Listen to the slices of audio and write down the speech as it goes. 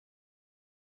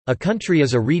A country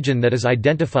is a region that is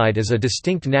identified as a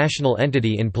distinct national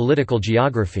entity in political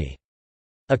geography.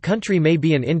 A country may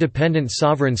be an independent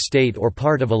sovereign state or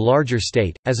part of a larger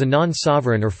state, as a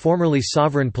non-sovereign or formerly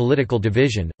sovereign political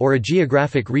division, or a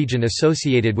geographic region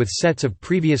associated with sets of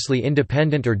previously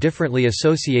independent or differently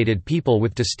associated people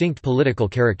with distinct political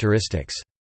characteristics.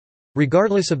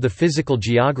 Regardless of the physical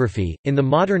geography, in the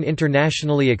modern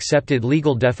internationally accepted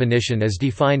legal definition as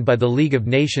defined by the League of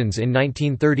Nations in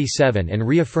 1937 and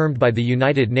reaffirmed by the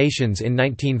United Nations in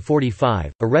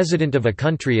 1945, a resident of a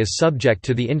country is subject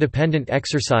to the independent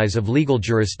exercise of legal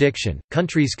jurisdiction.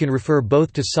 Countries can refer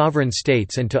both to sovereign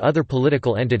states and to other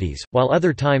political entities, while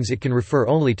other times it can refer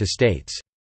only to states.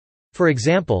 For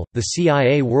example, the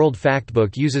CIA World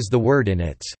Factbook uses the word in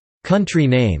its country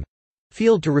name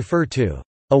field to refer to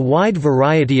a wide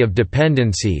variety of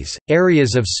dependencies,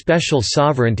 areas of special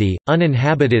sovereignty,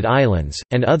 uninhabited islands,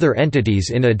 and other entities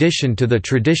in addition to the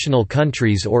traditional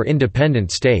countries or independent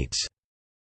states.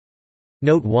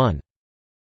 Note 1.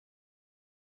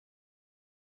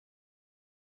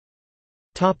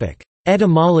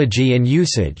 Etymology and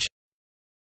usage.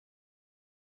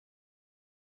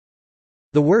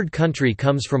 The word country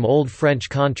comes from Old French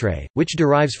contre, which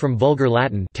derives from Vulgar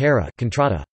Latin terra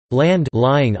contrada, land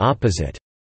lying opposite.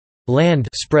 Land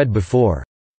spread before,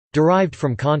 derived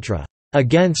from contra,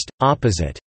 against,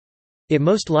 opposite. It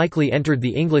most likely entered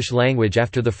the English language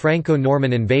after the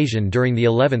Franco-Norman invasion during the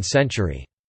 11th century.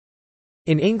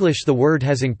 In English the word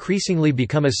has increasingly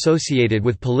become associated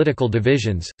with political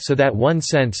divisions, so that one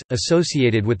sense,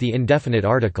 associated with the indefinite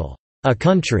article, a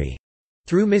country,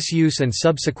 through misuse and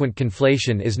subsequent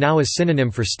conflation is now a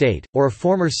synonym for state, or a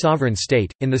former sovereign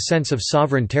state, in the sense of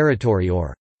sovereign territory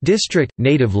or district,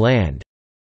 native land.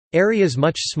 Areas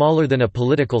much smaller than a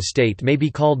political state may be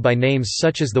called by names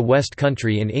such as the West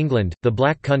Country in England, the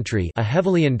Black Country, a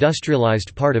heavily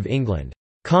industrialised part of England,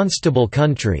 Constable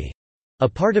Country, a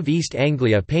part of East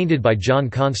Anglia painted by John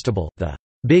Constable, the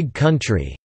Big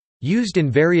Country, used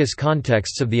in various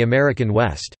contexts of the American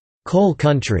West, Coal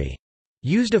Country,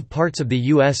 used of parts of the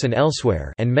U.S. and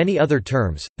elsewhere, and many other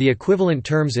terms. The equivalent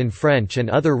terms in French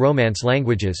and other Romance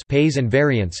languages, pays and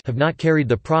variants, have not carried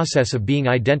the process of being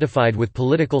identified with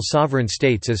political sovereign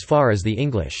states as far as the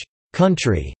English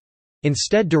country,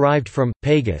 instead derived from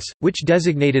pagus, which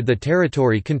designated the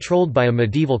territory controlled by a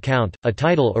medieval count, a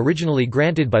title originally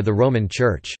granted by the Roman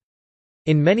Church.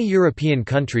 In many European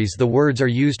countries the words are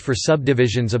used for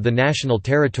subdivisions of the national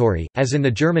territory, as in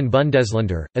the German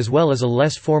Bundesländer, as well as a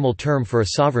less formal term for a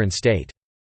sovereign state.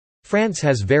 France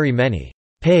has very many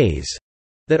pays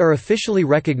that are officially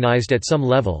recognized at some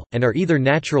level, and are either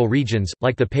natural regions,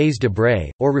 like the Pays de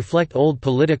Bray, or reflect old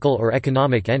political or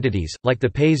economic entities, like the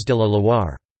Pays de la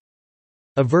Loire.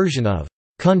 A version of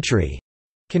country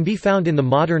can be found in the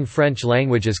modern French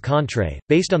language as contre,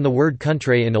 based on the word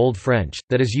contrée in Old French,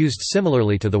 that is used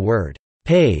similarly to the word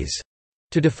pays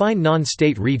to define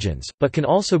non-state regions, but can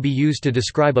also be used to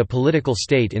describe a political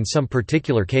state in some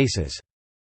particular cases.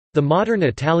 The modern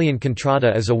Italian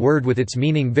contrada is a word with its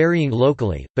meaning varying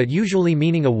locally, but usually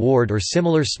meaning a ward or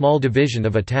similar small division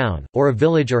of a town, or a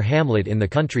village or hamlet in the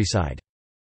countryside.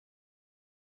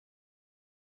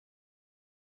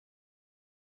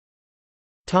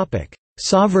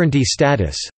 Sovereignty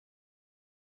status.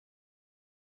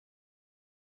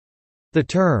 The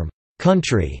term,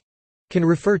 country, can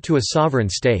refer to a sovereign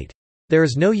state. There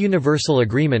is no universal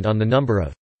agreement on the number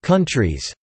of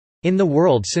countries in the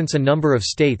world since a number of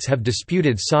states have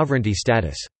disputed sovereignty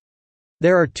status.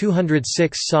 There are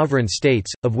 206 sovereign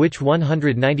states, of which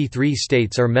 193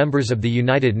 states are members of the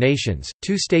United Nations,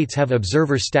 2 states have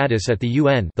observer status at the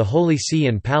UN, the Holy See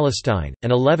and Palestine,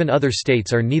 and 11 other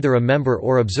states are neither a member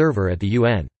or observer at the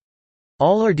UN.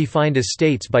 All are defined as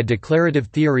states by declarative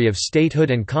theory of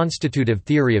statehood and constitutive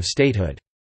theory of statehood.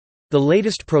 The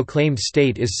latest proclaimed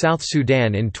state is South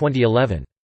Sudan in 2011.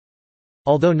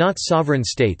 Although not sovereign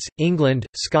states, England,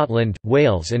 Scotland,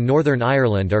 Wales and Northern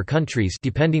Ireland are countries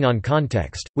depending on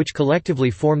context, which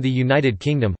collectively form the United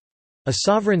Kingdom—a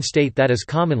sovereign state that is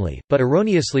commonly, but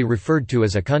erroneously referred to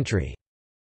as a country.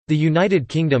 The United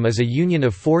Kingdom is a union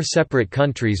of 4 separate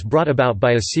countries brought about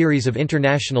by a series of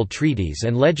international treaties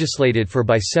and legislated for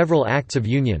by several Acts of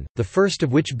Union, the first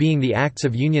of which being the Acts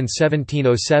of Union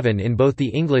 1707 in both the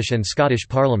English and Scottish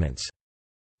parliaments.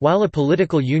 While a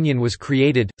political union was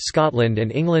created, Scotland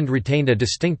and England retained a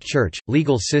distinct church,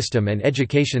 legal system and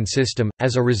education system.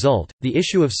 As a result, the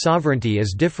issue of sovereignty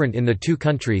is different in the two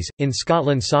countries. In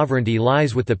Scotland sovereignty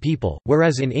lies with the people,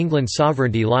 whereas in England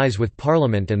sovereignty lies with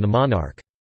Parliament and the monarch.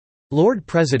 Lord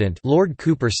President Lord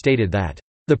Cooper stated that,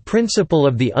 The principle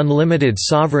of the unlimited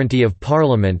sovereignty of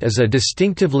Parliament is a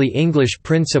distinctively English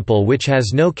principle which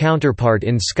has no counterpart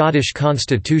in Scottish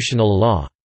constitutional law,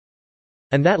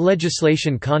 and that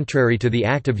legislation contrary to the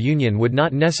Act of Union would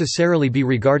not necessarily be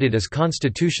regarded as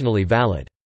constitutionally valid.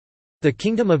 The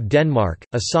Kingdom of Denmark,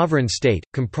 a sovereign state,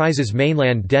 comprises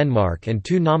mainland Denmark and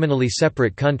two nominally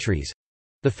separate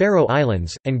countries—the Faroe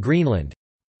Islands, and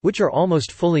Greenland—which are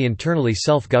almost fully internally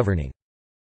self-governing.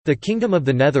 The Kingdom of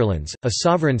the Netherlands, a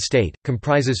sovereign state,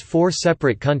 comprises four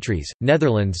separate countries,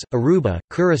 Netherlands, Aruba,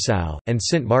 Curaçao, and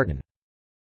Sint Maarten.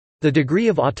 The degree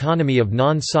of autonomy of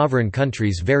non-sovereign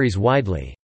countries varies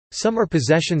widely. Some are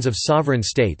possessions of sovereign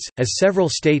states, as several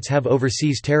states have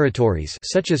overseas territories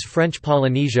such as French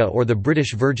Polynesia or the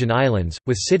British Virgin Islands,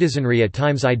 with citizenry at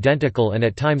times identical and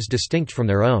at times distinct from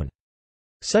their own.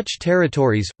 Such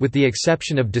territories, with the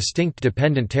exception of distinct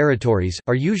dependent territories,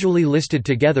 are usually listed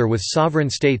together with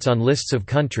sovereign states on lists of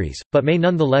countries, but may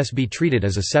nonetheless be treated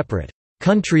as a separate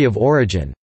country of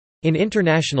origin in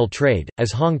international trade,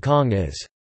 as Hong Kong is.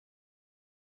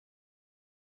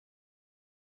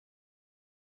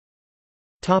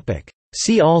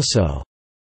 See also: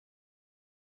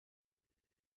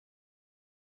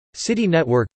 City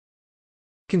network,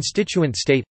 Constituent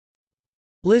state,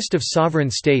 List of sovereign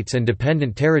states and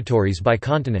dependent territories by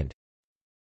continent,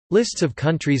 Lists of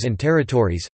countries and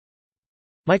territories,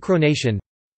 Micronation.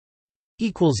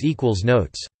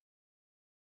 Notes